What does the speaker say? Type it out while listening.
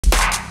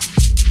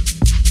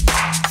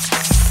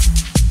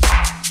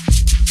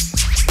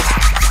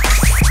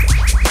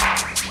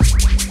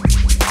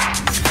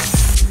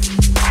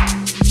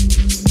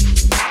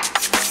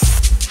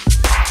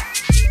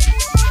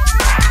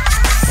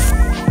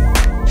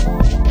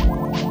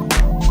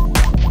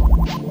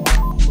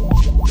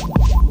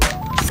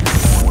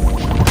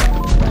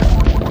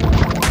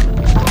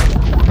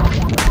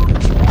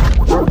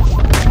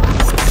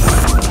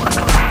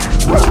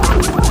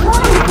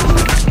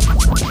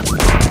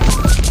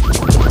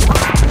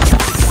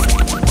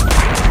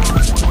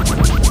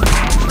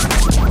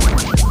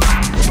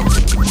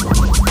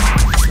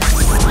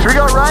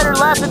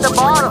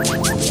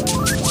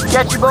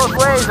both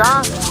ways,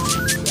 huh?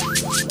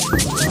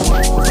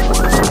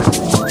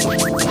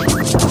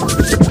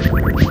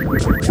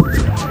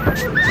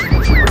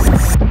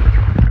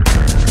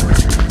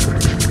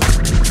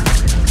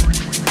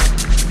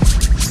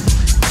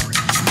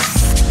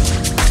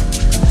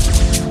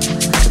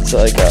 It's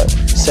like a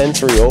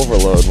sensory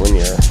overload when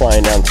you're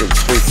flying down through the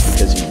streets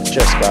because you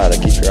just gotta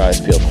keep your eyes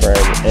peeled for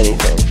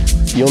anything.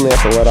 You only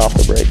have to let off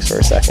the brakes for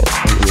a second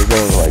and you're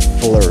going like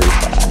blurry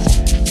fast.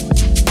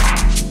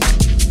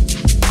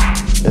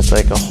 It's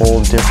like a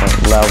whole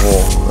different level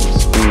of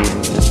speed.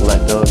 You just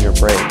let go of your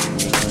brake.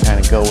 You can kind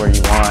of go where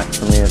you want.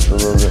 For me, it's a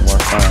little bit more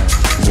fun.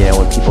 Yeah,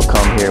 when people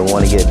come here and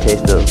want to get a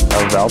taste of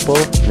Valpo,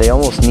 they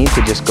almost need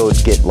to just go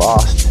get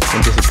lost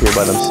and disappear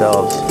by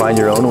themselves. Find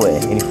your own way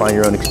and you find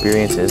your own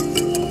experiences.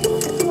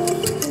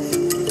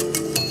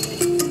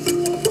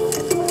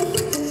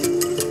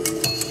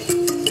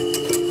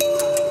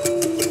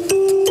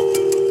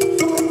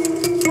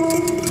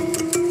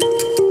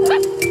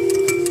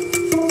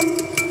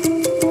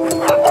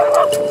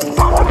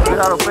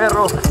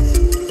 Perro.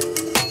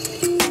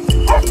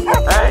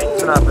 Hey,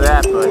 it's enough of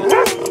that, buddy.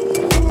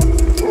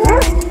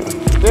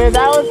 Dude,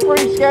 that was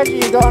pretty sketchy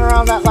going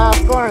around that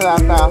last corner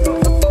that fast.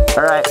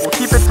 Alright, we'll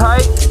keep it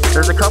tight.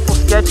 There's a couple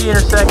sketchy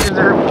intersections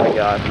there. Oh my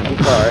god,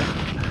 I'm sorry.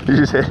 You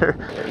just hit her?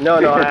 No,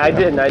 I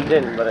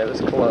didn't, but it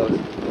was close.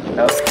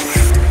 Let's go.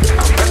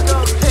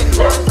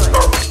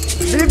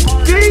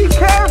 Be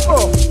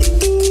careful!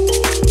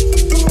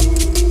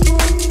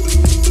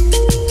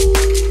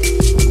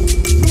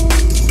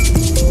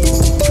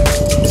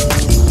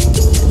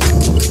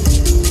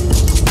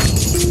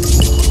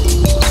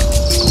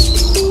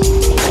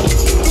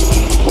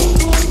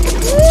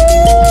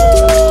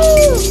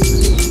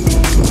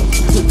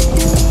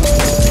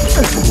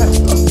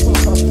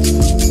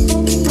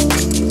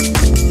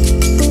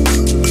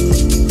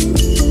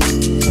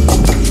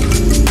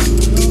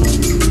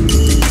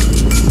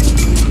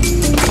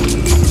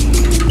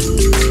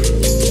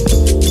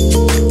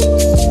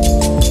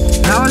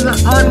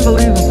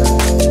 Unbelievable.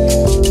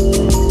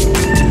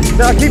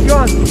 Now keep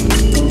going.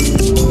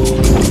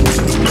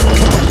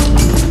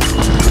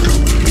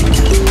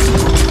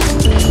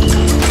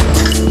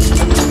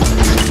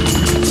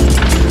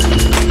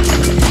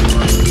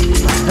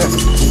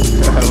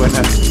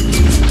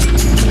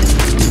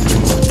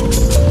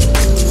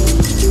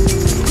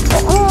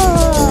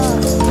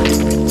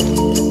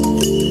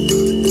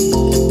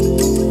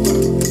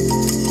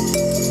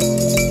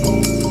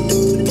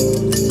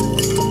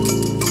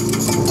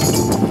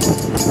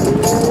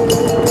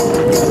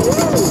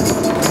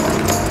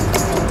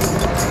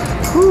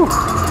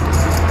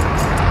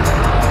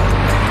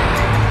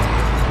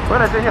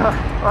 Bueno, señor,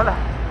 hola,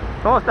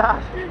 ¿cómo estás?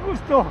 ¡Qué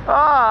gusto!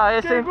 Ah,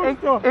 es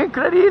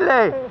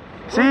increíble.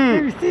 Sí.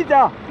 ¡Qué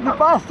visita! ¡De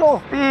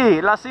paso!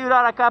 Sí, la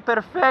ciudad acá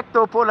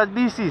perfecto por las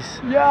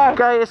bicis. Ya.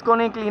 Calles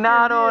con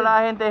inclinado,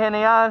 la gente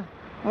genial.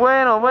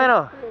 Bueno,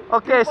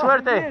 ok,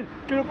 suerte. Bien,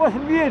 que lo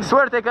pasen bien.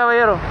 Suerte,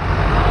 caballero.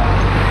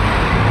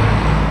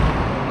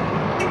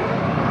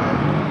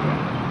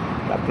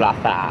 La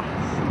plaza.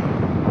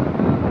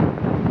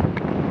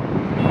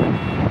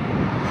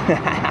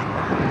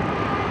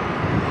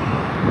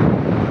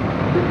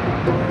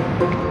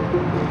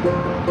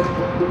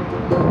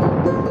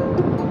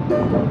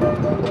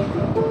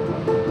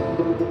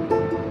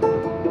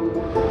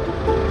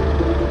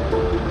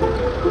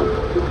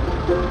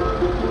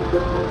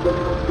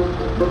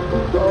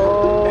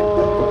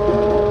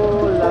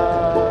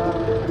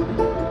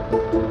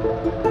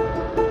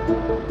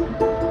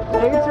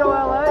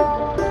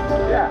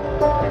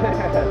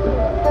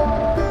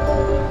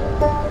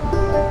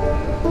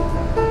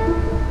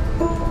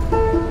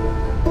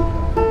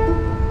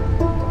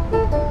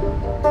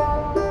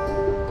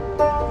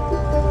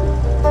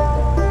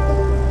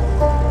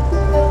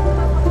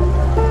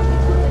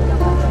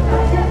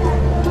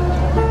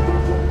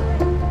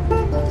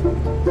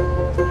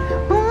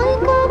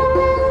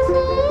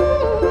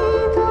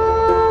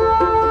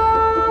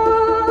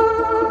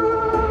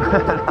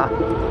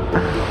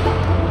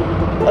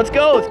 Let's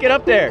go, let's get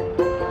up there.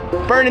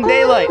 Burning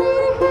daylight.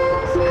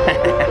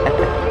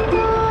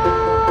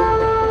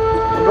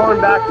 I'm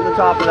going back to the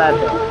top of that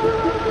hill.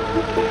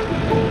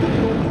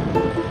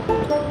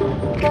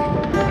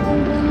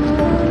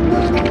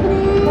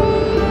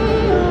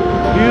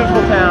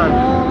 Beautiful town.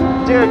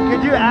 Dude,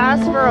 could you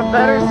ask for a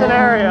better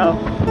scenario?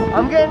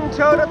 I'm getting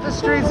towed up the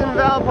streets in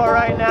Valpo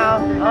right now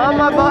on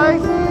my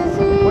bike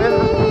with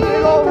a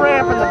big old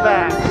ramp in the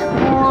back.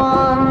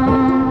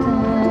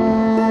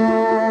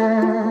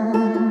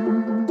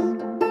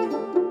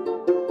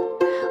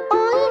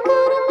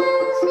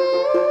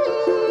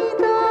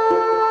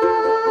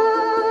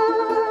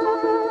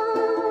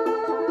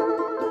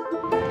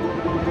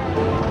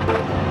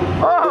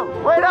 Oh,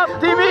 wait up,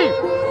 TV!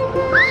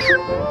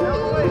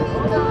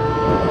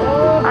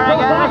 Alright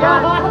guys, I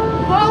got it.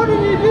 How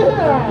did you do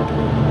that?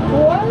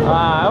 What?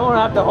 I won't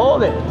have to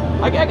hold it.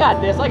 I got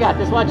this,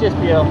 Watch this,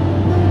 Pio.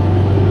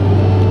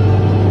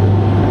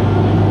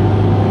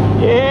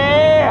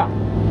 Yeah!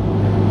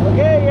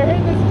 Okay, you're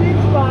hitting the steep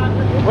spot.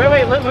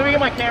 Wait, let me get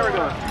my camera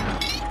going.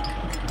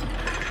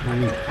 You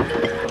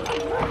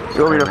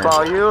want me to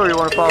follow you or you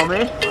want to follow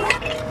me?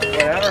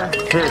 Whatever.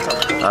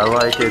 I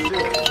like it.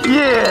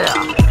 Yeah!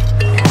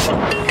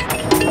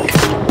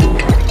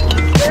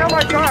 Stay on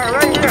my car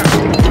right here.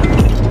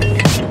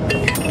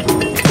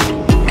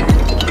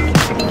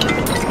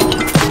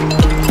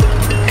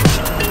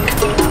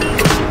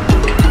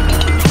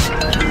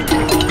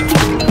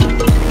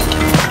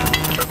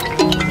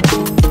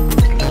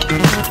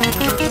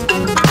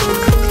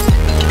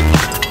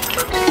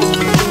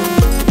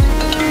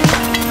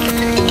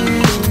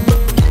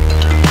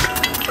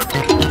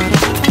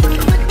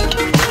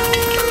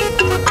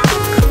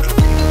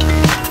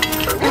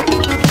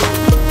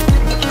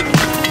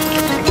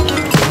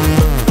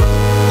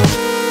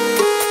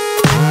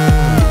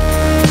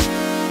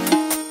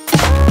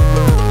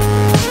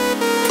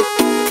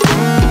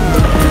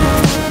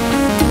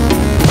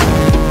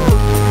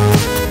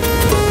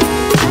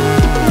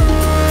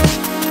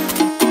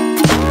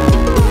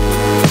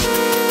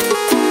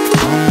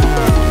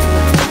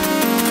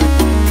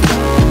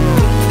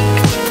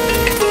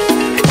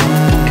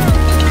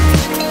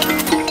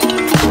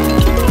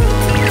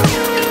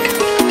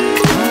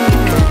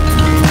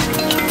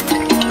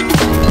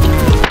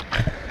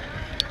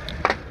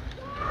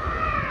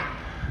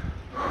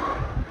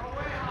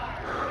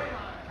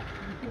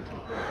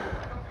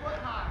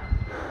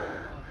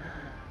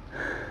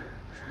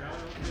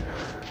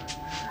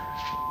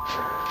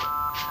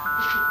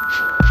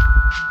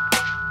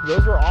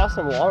 Those were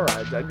awesome wall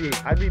rides. I'd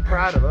be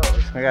proud of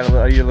those.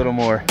 I need a little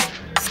more